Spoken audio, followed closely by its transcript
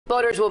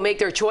Voters will make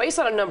their choice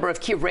on a number of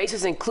key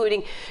races,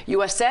 including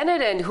U.S.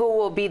 Senate and who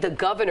will be the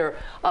governor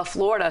of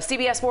Florida.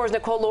 CBS 4's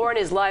Nicole Lauren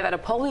is live at a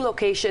polling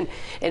location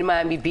in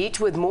Miami Beach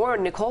with more.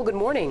 Nicole, good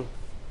morning.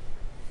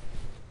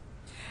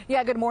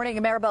 Yeah, good morning,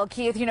 Maribel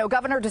Keith. You know,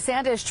 Governor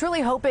DeSantis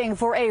truly hoping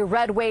for a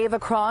red wave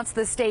across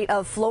the state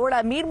of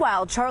Florida.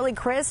 Meanwhile, Charlie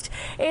Crist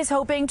is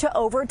hoping to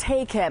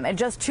overtake him. In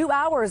just 2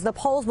 hours, the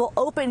polls will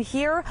open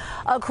here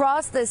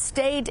across the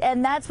state,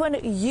 and that's when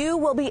you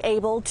will be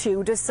able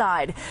to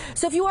decide.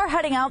 So if you are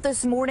heading out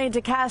this morning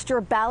to cast your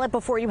ballot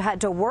before you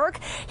head to work,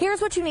 here's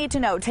what you need to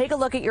know. Take a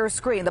look at your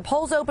screen. The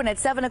polls open at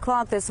 7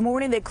 o'clock this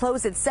morning. They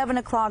close at 7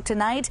 o'clock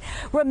tonight.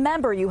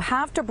 Remember, you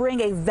have to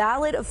bring a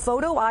valid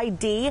photo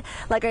ID.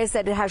 Like I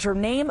said, it has your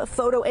name,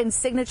 photo, and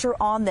signature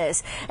on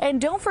this.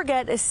 And don't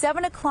forget,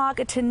 7 o'clock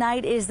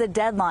tonight is the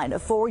deadline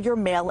for your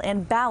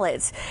mail-in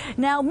ballots.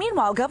 Now,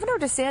 meanwhile, Governor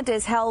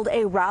DeSantis held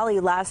a rally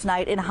last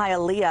night in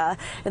Hialeah.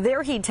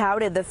 There he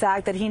touted the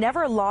fact that he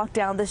never locked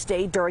down the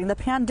state during the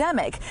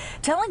pandemic,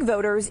 telling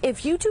voters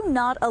if you do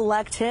not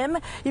elect him,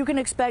 you can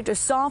expect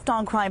soft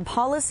on crime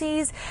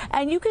policies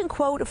and you can,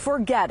 quote,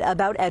 forget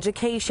about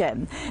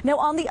education. Now,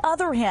 on the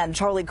other hand,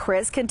 Charlie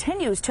Crist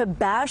continues to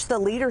bash the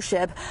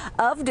leadership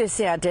of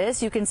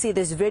DeSantis. You can see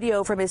this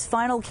video from his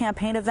final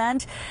campaign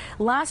event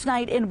last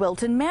night in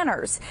Wilton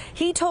Manors.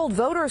 He told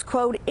voters,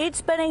 quote,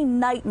 it's been a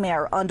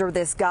nightmare under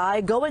this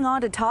guy, going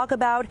on to talk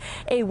about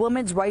a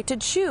woman's right to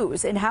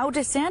choose and how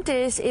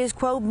DeSantis is,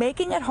 quote,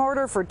 making it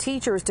harder for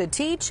teachers to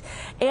teach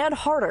and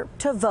harder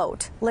to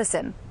vote.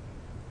 Listen.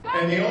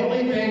 And the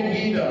only thing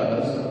he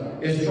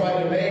does is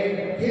try to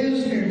make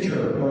his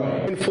future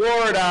bright. In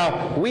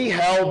Florida, we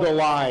held the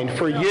line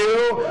for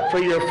you, for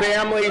your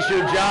families,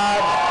 your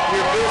job,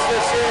 your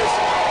businesses,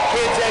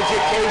 kids'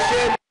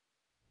 education.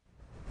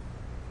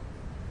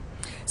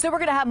 So we're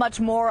going to have much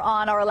more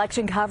on our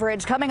election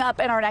coverage coming up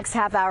in our next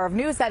half hour of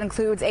news. That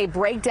includes a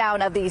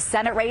breakdown of the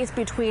Senate race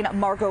between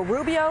Marco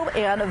Rubio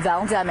and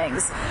Val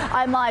Demings.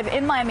 I'm live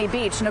in Miami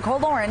Beach. Nicole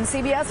Lauren,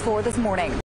 CBS 4 this morning.